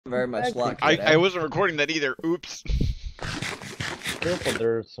very much luck. I wasn't recording that either. Oops. Careful,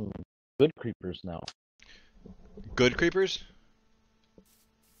 there are some good creepers now. Good creepers?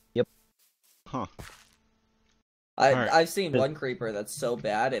 Yep. Huh. I've seen one creeper that's so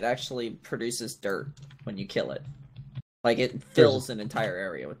bad it actually produces dirt when you kill it. Like it fills an entire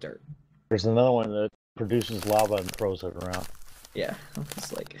area with dirt. There's another one that produces lava and throws it around. Yeah,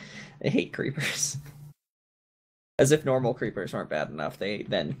 it's like I hate creepers. As if normal creepers aren't bad enough, they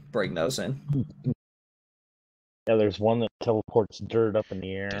then bring those in. Yeah, there's one that teleports dirt up in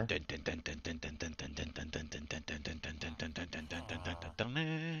the air. I'm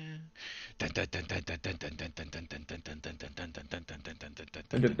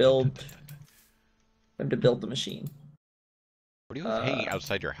to build the machine. What are you hanging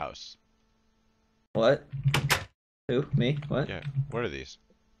outside your house? What? Who? Me? What? Yeah. What are these?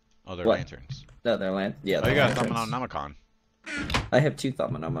 Oh, they're What? lanterns. No, they're Yeah. Oh, you got a lanterns. Thumb-a-nom-nom-a-con. I have 2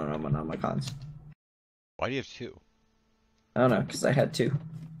 Thumb-a-nom-a-nom-a-cons. Why do you have 2? I don't know, because I had 2.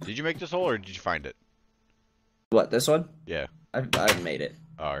 Did you make this hole or did you find it? What, this one? Yeah. I made it.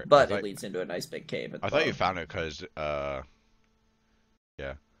 Alright. But it leads into a nice big cave. I thought you found it because, yeah.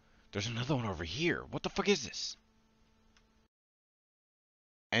 There's another one over here. What the fuck is this?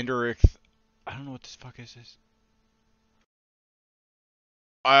 Enderith. I don't know what this fuck is this.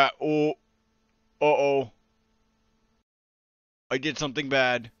 Oh. Uh-oh. I did something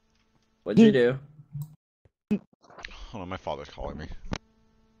bad. What'd you do? Hold on, my father's calling me.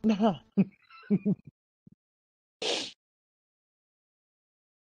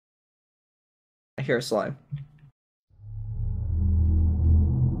 I hear a slime.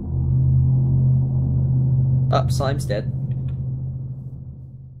 Oh, slime's dead.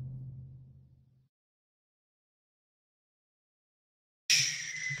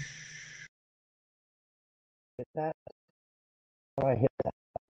 Hit that? How do I hit that?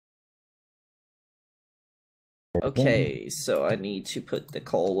 Okay, so I need to put the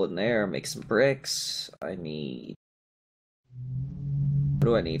coal in there, make some bricks. I need... What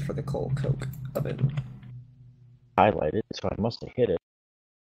do I need for the coal coke oven? Highlighted, so I must have hit it.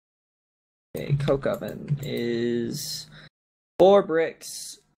 Okay, coke oven is 4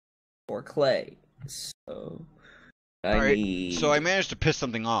 bricks for clay. So I need... So I managed to piss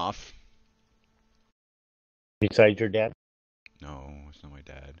something off. Besides your dad? No, it's not my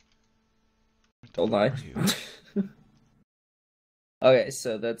dad. Don't lie. Okay,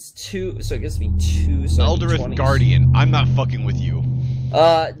 so that's 2. So it gives me 2. So Eldritch Guardian. I'm not fucking with you.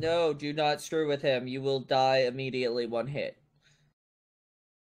 No, do not screw with him. You will die immediately 1 hit.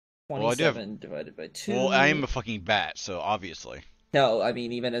 27 divided by 2. Well, I am a fucking bat, so obviously. No, I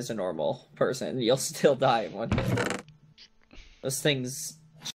mean, even as a normal person, you'll still die in 1 hit. Those things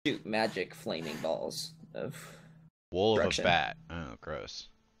shoot magic flaming balls of Wool of a direction. bat. Oh, gross.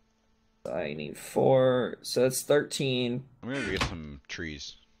 I need 4, so that's 13. I'm gonna get some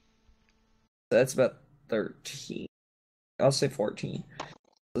trees. That's about 13. I'll say 14.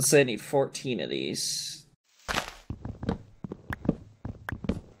 Let's say I need 14 of these.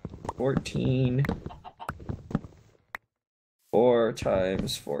 14. 4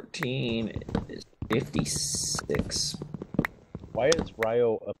 times 14 is 56. Why is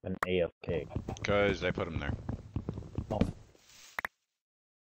Ryo up in AFK? Because I put him there. Oh.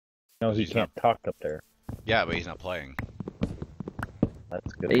 No, he can't talk up there. Yeah, but he's not playing.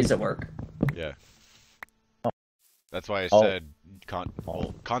 That's good. He's at work. Yeah. Oh. That's why I said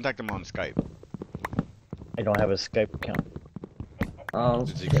contact him on Skype. I don't have a Skype account.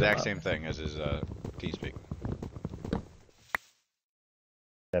 It's the exact same thing as his TeamSpeak.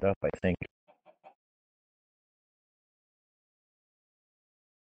 Set up, I think.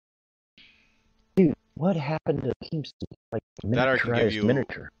 Dude, what happened to TeamSpeak? Like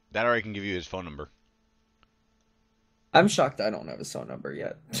miniature. That or I can give you his phone number. I'm shocked I don't have his phone number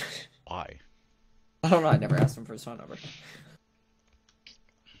yet. Why? I don't know, I never asked him for his phone number.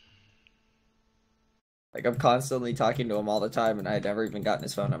 Like, I'm constantly talking to him all the time, and I've never even gotten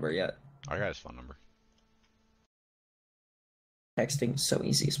his phone number yet. I got his phone number. Texting is so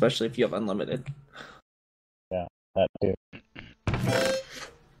easy, especially if you have unlimited. Yeah, that too.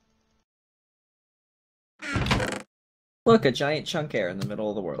 Look, a giant chunk air in the middle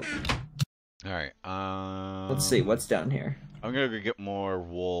of the world. Alright, let's see, what's down here? I'm gonna go get more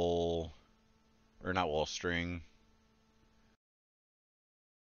wool. Or not wool, string. Is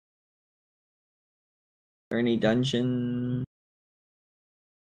there any dungeon?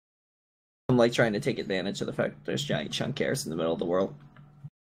 I'm like trying to take advantage of the fact that there's giant chunk airs in the middle of the world.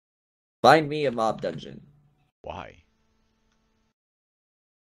 Find me a mob dungeon. Why?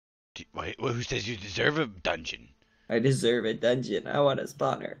 Wait, who says you deserve a dungeon? I deserve a dungeon. I want a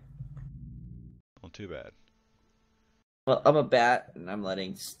spawner. Well, too bad. Well, I'm a bat, and I'm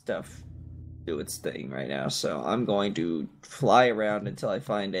letting stuff do its thing right now, so I'm going to fly around until I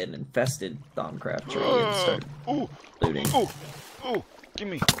find an infested Thaumcraft tree and start looting. Ooh!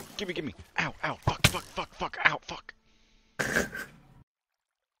 Gimme! Ow! Fuck! Ow! Fuck!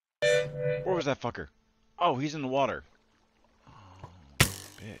 Where was that fucker? Oh, he's in the water. Oh,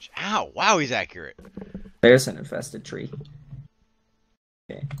 bitch. Ow! Wow, he's accurate. There's an infested tree.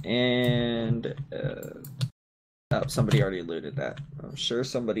 Okay, and oh, somebody already looted that. I'm sure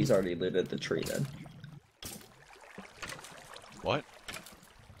somebody's already looted the tree then. What?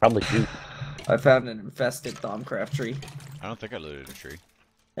 Probably you. I found an infested Thaumcraft tree. I don't think I looted a tree.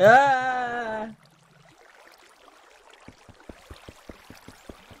 Ah!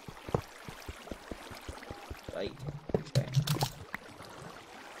 Right. Okay.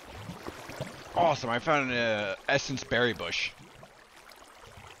 Awesome! I found an essence berry bush.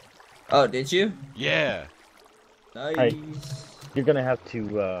 Oh, did you? Yeah. Nice. Hey, you're gonna have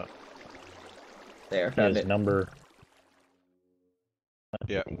to There, get found his it. number.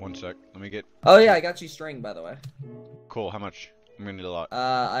 Yeah. 1 sec. Let me get. Oh yeah, I got you string, by the way. Cool. How much? I'm gonna need a lot.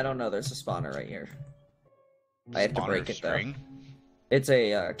 I don't know. There's a spawner right here. I have to break it String? though. It's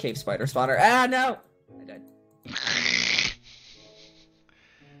a cave spider spawner. Ah, no! I died.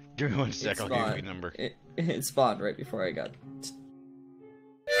 Give me 1 sec. It I'll give you spawned. a number. It spawned right before I got.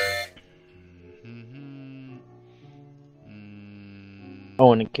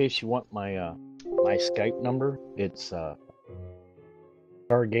 Oh, and in case you want my my Skype number, it's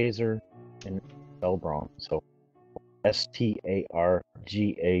Stargazer and Spellbron. So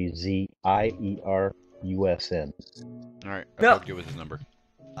StarGazierUSN. All right. I No. plugged you with his number.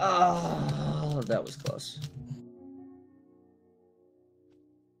 Oh, that was close.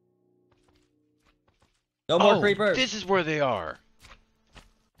 No more creepers. This is where they are.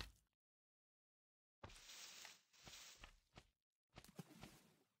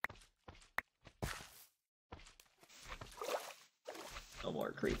 No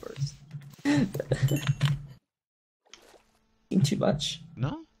more creepers. Too much.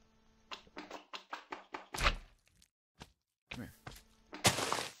 No. Come here.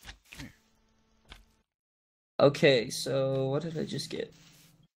 Okay, so what did I just get?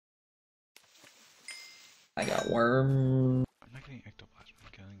 I got worm. I'm not getting ectoplasm.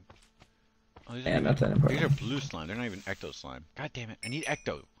 I'm getting. Oh, these, Yeah, are not that important. these are blue slime. They're not even ecto slime. God damn it! I need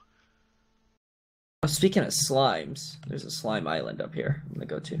ecto. Oh, speaking of slimes, there's a slime island up here. I'm gonna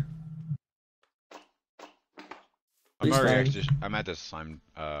go to. Blue slime. I'm at this slime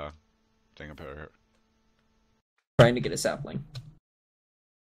thing up here. Trying to get a sapling.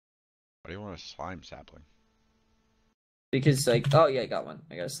 Why do you want a slime sapling? Because, like, oh yeah, I got one.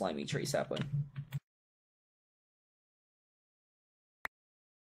 I got a slimy tree sapling.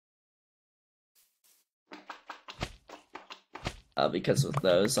 Because with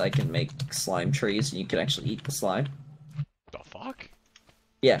those, I can make slime trees, and you can actually eat the slime. The fuck?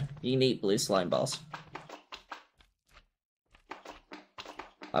 Yeah, you can eat blue slime balls.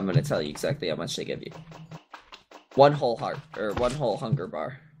 I'm gonna tell you exactly how much they give you. One whole heart, or one whole hunger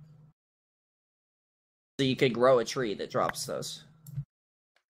bar. So you can grow a tree that drops those.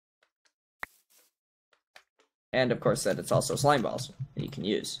 And of course, then it's also slime balls that you can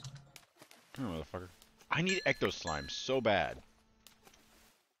use. Oh, motherfucker. I need ecto slime so bad.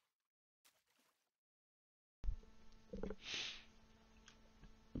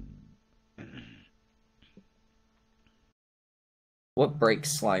 What breaks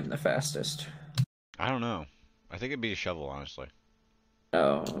slime the fastest? I don't know. I think it'd be a shovel, honestly.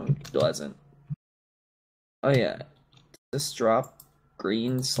 No, it doesn't. Oh yeah. Does this drop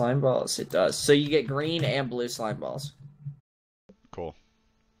green slime balls? It does. So you get green and blue slime balls. Cool.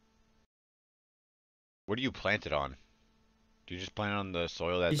 What do you plant it on? Do you just plant it on the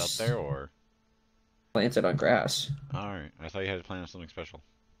soil that's up there, or? Plant it on grass. Alright, I thought you had to plant on something special.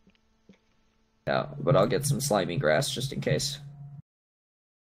 No, but I'll get some slimy grass just in case.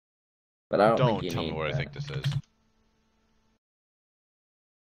 But I don't think you tell need me what that. I think this is.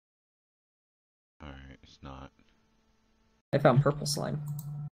 Alright, it's not. I found purple slime.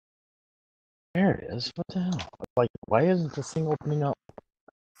 There it is. What the hell? Like, why isn't this thing opening up?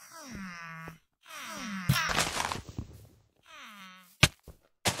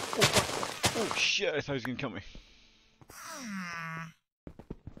 Oh shit, I thought he was gonna kill me.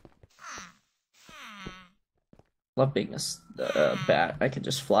 Love being a bat. I can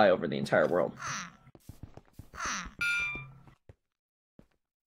just fly over the entire world.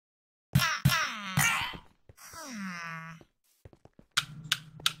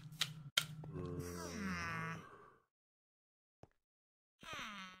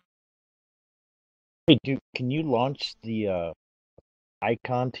 Hey, dude, can you launch the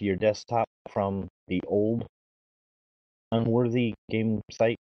icon to your desktop from the old Unworthy game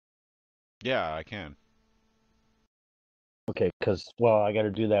site? Yeah, I can. Okay, because, well, I got to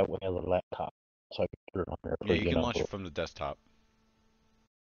do that with the other laptop, so I can put it on there Yeah, for you you can to launch upload. it from the desktop.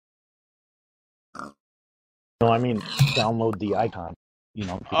 No, I mean, download the icon,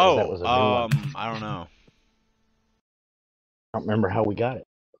 because that was a new one. I don't know. I don't remember how we got it.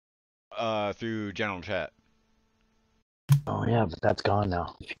 Through general chat. Oh, yeah, but that's gone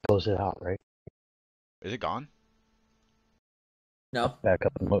now. If you close it out, right? Is it gone? No. Back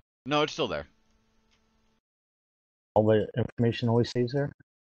up and look. No, it's still there. All the information always stays there?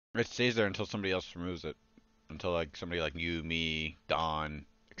 It stays there until somebody else removes it. Until like somebody like you, me, Don,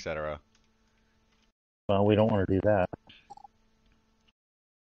 etc. Well, we don't want to do that.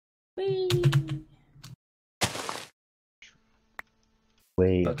 Whee!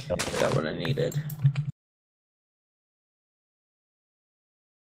 Wait. Okay, got what I needed.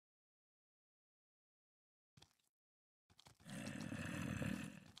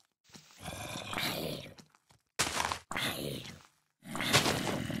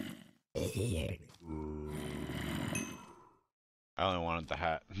 I only wanted the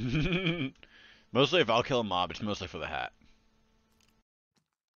hat. Mostly if I'll kill a mob, it's mostly for the hat.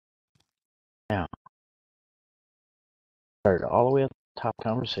 Now, start all the way at the top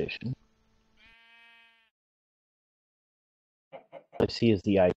conversation. What I see is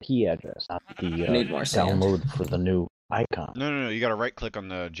the IP address, not the I need more sand. download for the new icon. No, you gotta right click on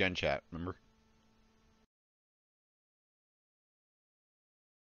the gen chat, remember?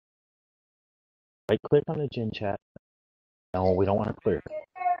 Right click on the gen chat. No, we don't want to clear it.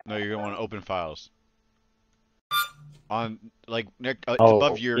 No, you're gonna want to open files. On, like, it's Oh,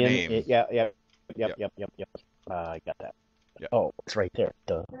 above your name. yeah, Yep. yep. I got that. Yep. Oh, it's right there.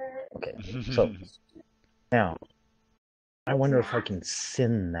 Duh. Okay, so now, I wonder if I can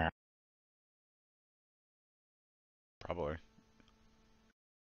send that. Probably.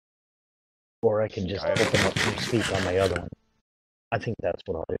 Or I can just Skype. open up TeamSpeak on my other one. I think that's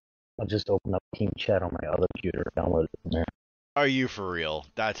what I'll do. I'll just open up Team Chat on my other computer, download it from there. Are you for real?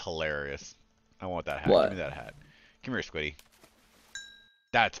 That's hilarious. I want that hat. What? Give me that hat. Come here, Squiddy.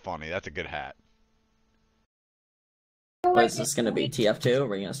 That's funny. That's a good hat. What is this gonna be? TF2? Are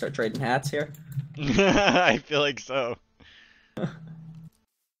we gonna start trading hats here? I feel like so.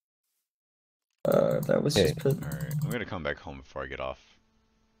 That was just put... Alright, I'm gonna come back home before I get off.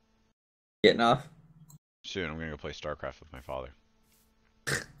 Getting off? Soon, I'm gonna go play StarCraft with my father.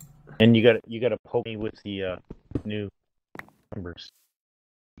 And you gotta poke me with the new numbers.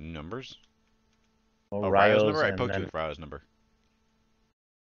 Numbers? Oh, Ryo's number? I and poked you then with Ryo's number.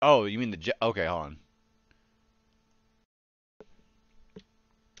 Oh, you mean the okay, hold on.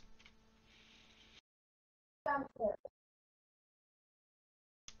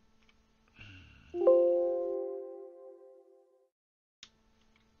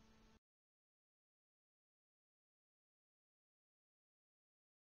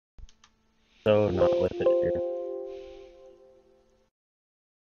 so not with it here.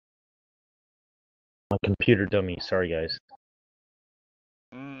 My computer dummy. Sorry, guys.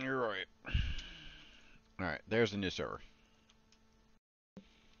 You're right. Alright, there's the new server.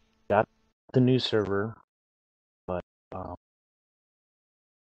 Got the new server, but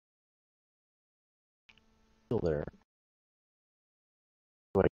still there.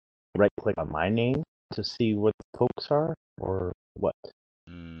 Do I right click on my name to see what the pokes are, or what?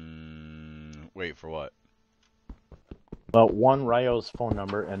 Wait, for what? Well, one, Ryo's phone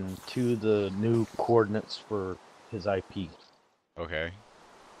number, and two, the new coordinates for his IP. Okay.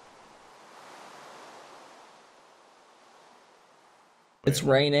 It's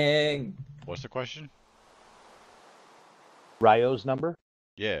Wait, raining! what's the question? Ryo's number,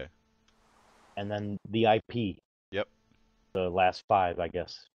 Yeah. and then the IP. Yep. The last five, I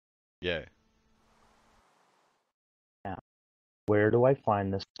guess. Yeah. Now, where do I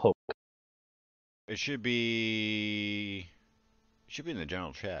find this poke? It should be in the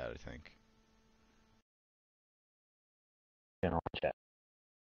general chat, I think. General chat.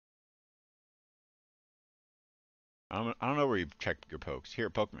 I don't know where you check your pokes. Here,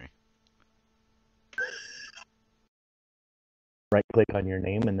 poke me. Right click on your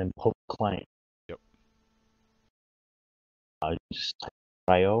name and then poke client. Yep. Just type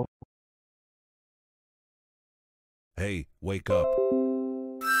Ryo. Hey, wake up.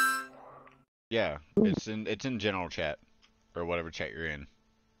 Yeah, it's in general chat or whatever chat you're in.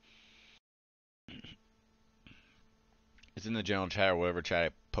 It's in the general chat or whatever chat I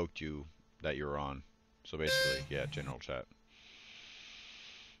poked you that you were on. So basically, yeah, general chat.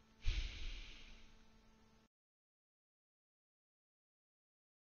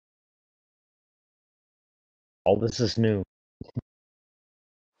 All this is new.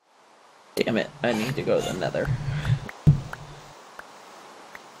 Damn it, I need to go to the nether.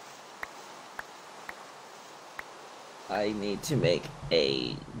 I need to make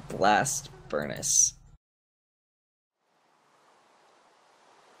a blast furnace.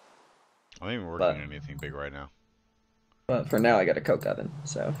 I'm not even working on anything big right now. But for now, I got a coke oven,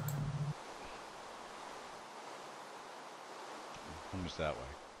 so. Almost that way.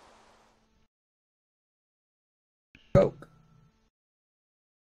 Coke.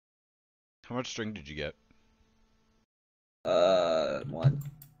 How much string did you get? 1.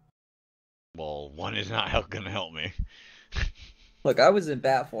 Well, 1 is not gonna help me. Look, I was in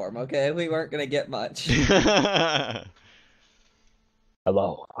bat form, okay? We weren't gonna get much.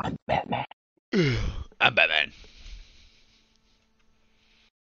 Hello, I'm Batman. I'm Batman.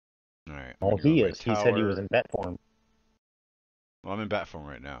 Alright. Oh, he is. He said he was in bat form. Well, I'm in bat form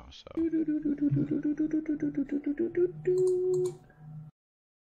right now, so.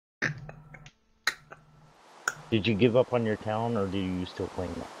 Did you give up on your town, or do you still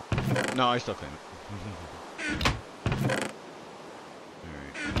claim it? No, I still claim it.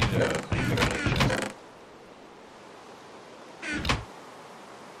 Alright, I need to make a chest.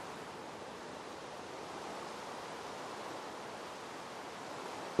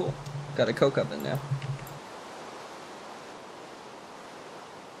 Cool. Got a coke oven now.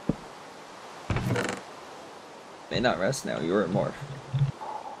 May not rest now, you're a morph.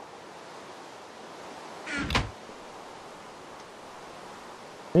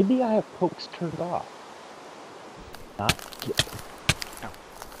 Maybe I have pokes turned off. Not. Ow.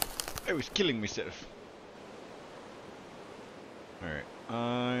 I was killing myself. Alright,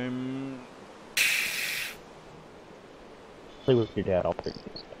 Play with your dad. I'll fix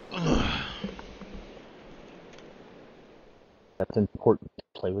this. That's important.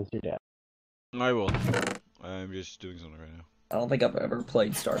 Play with your dad. I will. I'm just doing something right now. I don't think I've ever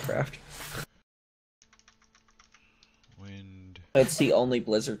played StarCraft. Wind. It's the only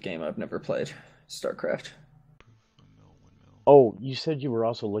Blizzard game I've never played. StarCraft. Windmill. Oh, you said you were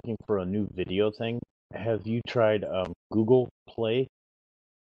also looking for a new video thing. Have you tried Google Play?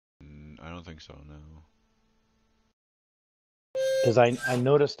 I don't think so, no. Because I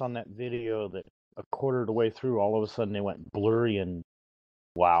noticed on that video that a quarter of the way through, all of a sudden it went blurry and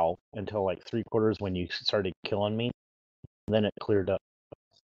wow until like 3/4 when you started killing me. Then it cleared up.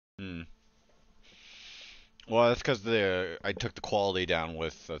 Well, that's because I took the quality down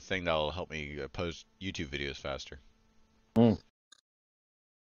with a thing that'll help me post YouTube videos faster.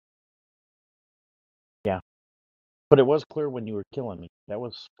 Yeah. But it was clear when you were killing me. That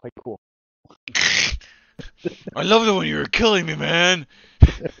was quite cool. I loved it when you were killing me, man.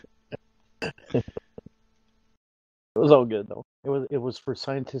 It was all good though. It was for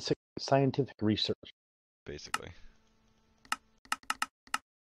scientific research. Basically.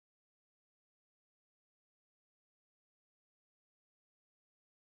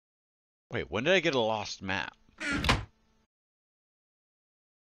 Wait, when did I get a lost map?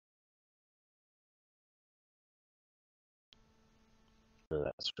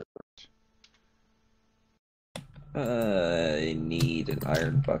 That script. I need an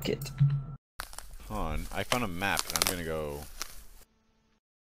iron bucket. Hold on, I found a map and I'm gonna go.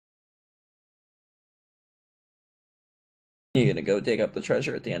 You gonna go dig up the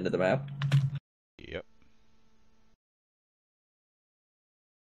treasure at the end of the map? Yep.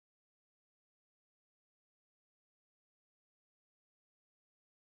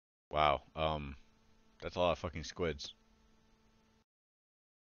 Wow, that's a lot of fucking squids.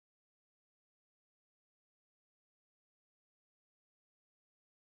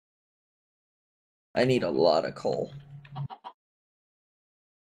 I need a lot of coal.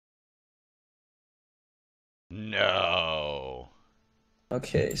 No.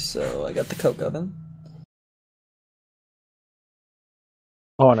 Okay, so I got the coke oven.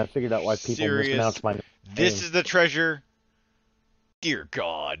 Oh, and I figured out why people Serious? mispronounce my name. This is the treasure? Dear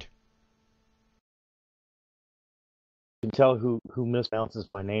God. You can tell who mispronounces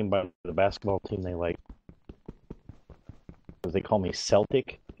my name by the basketball team they like. Because they call me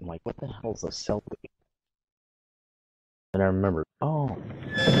Celtic. I'm like, what the hell is a Celtic? And I remember, oh,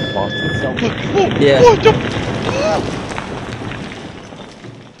 Boston Celtics. Yeah. What the?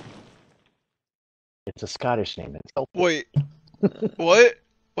 It's a Scottish name. It's Celtic. Wait. What?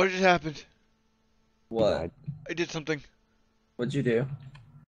 What just happened? What? I did something. What'd you do?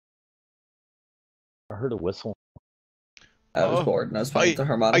 I heard a whistle. I was bored and I was playing the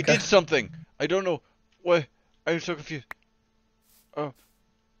harmonica. I did something. I don't know. What? I'm so confused. Oh.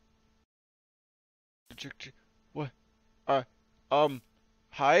 What?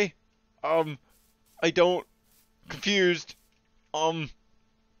 Hi? I don't confused. Where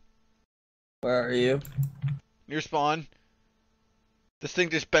are you? Near spawn. This thing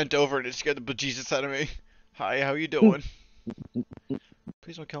just bent over and it scared the bejesus out of me. Hi, how you doing?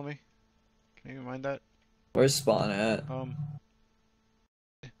 Please don't kill me. Can you mind that? Where's spawn at?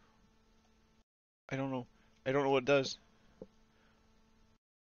 I don't know. I don't know what it does.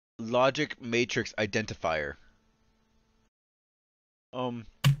 Logic matrix identifier.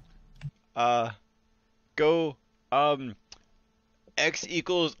 Go, X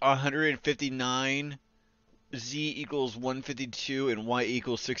equals 159, Z equals 152, and Y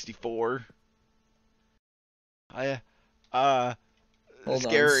equals 64. Hold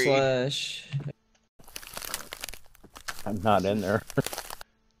Scary. on, I'm not in there.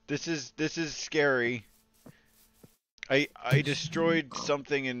 This is scary. I destroyed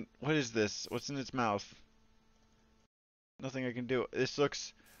something and what is this? What's in its mouth? Nothing I can do. This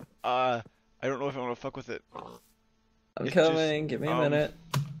looks I don't know if I want to fuck with it. I'm It's coming. just, Give me a minute.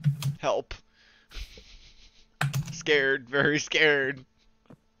 Help. Scared, very scared.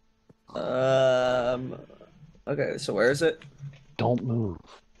 Okay, so where is it? Don't move.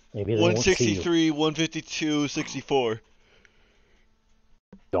 Maybe they won't see you. 163, 152, 64.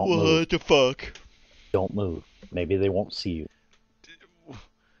 Don't What move. the fuck? Don't move. Maybe they won't see you.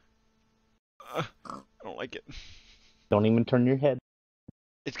 I don't like it. Don't even turn your head.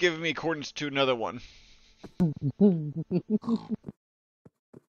 It's giving me coordinates to another one.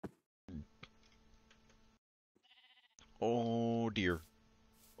 Oh dear.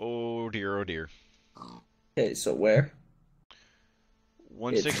 Oh dear, oh dear. Okay, so where?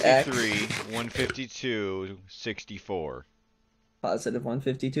 163, 152, 64. Positive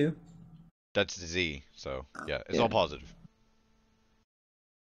 152? That's Z, so yeah, it's Yeah. all positive.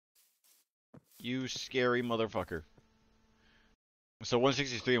 You scary motherfucker. So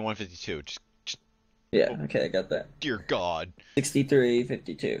 163 and 152. Just Yeah, okay, I got that. dear God. 63,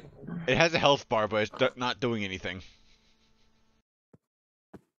 52. It has a health bar, but it's not doing anything.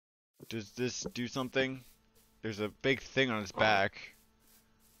 Does this do something? There's a big thing on its back.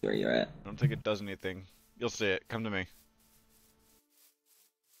 Where you're at? I don't think it does anything. You'll see it. Come to me.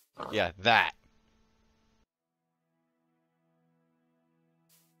 Yeah, that.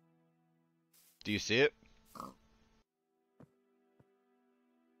 Do you see it?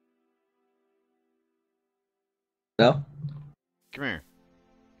 No? Come here.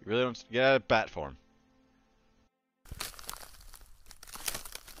 You really don't get out of bat form.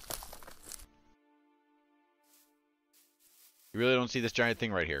 You really don't see this giant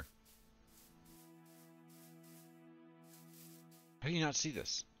thing right here. How do you not see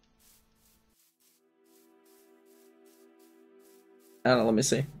this? I don't know, let me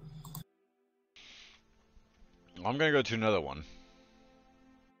see. I'm gonna go to another one.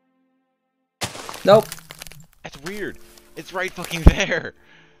 Nope. That's weird. It's right fucking there.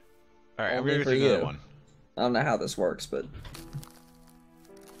 Alright, I'm Only gonna go for to another you. one. I don't know how this works, but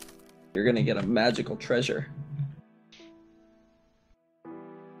you're gonna get a magical treasure.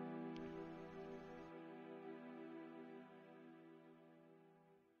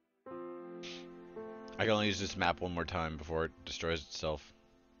 I can only use this map one more time before it destroys itself.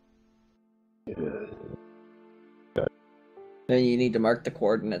 Then you need to mark the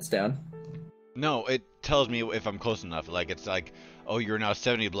coordinates down. No, it tells me if I'm close enough. Like, it's like, oh, you're now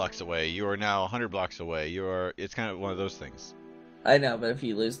 70 blocks away. You are now 100 blocks away. You are... It's kind of one of those things. I know, but if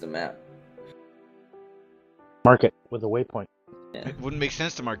you lose the map. Mark it with a waypoint. Yeah. It wouldn't make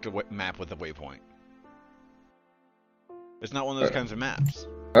sense to mark the map with a waypoint. It's not one of those kinds of maps.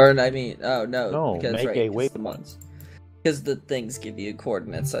 Or, I mean, oh, no. No, because, make right, a 'cause the waypoint. ones. Because the things give you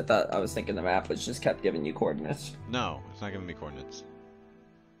coordinates. I was thinking the map was just kept giving you coordinates. No, it's not giving me coordinates.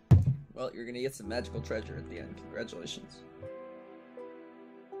 Well, you're gonna get some magical treasure at the end. Congratulations.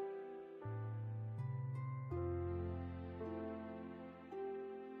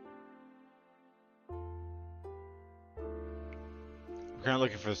 I'm kind of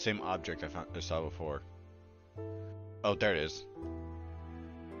looking for the same object I saw before. Oh, there it is.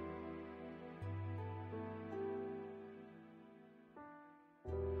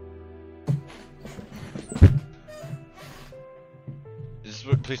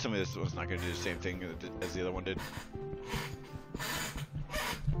 Please tell me this one's not going to do the same thing as the other one did.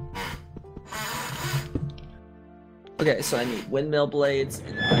 Okay, so I need windmill blades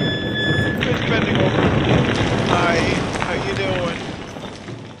and It's bending over. Hi, how you doing?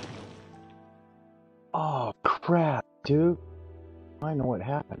 Oh, crap, dude. I know what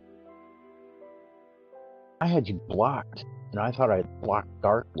happened. I had you blocked, and I thought I blocked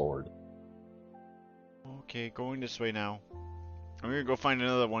Dark Lord. Okay, going this way now. I'm gonna go find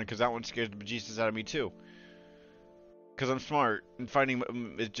another one because that one scares the bejesus out of me too. because I'm smart, and finding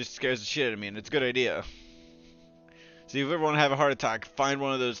it just scares the shit out of me, and it's a good idea. So if you ever want to have a heart attack, find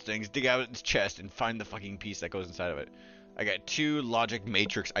one of those things, dig out its chest, and find the fucking piece that goes inside of it. I got 2 logic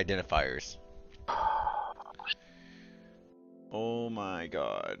matrix identifiers. Oh my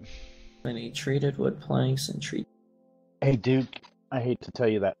god. Many treated wood planks and treat. Hey, Duke, I hate to tell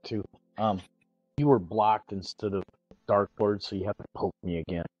you that too. You were blocked instead of dartboard, so you have to poke me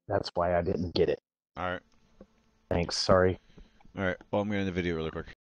again. That's why I didn't get it. Alright. Thanks, sorry. Alright, well, I'm gonna end the video really quick.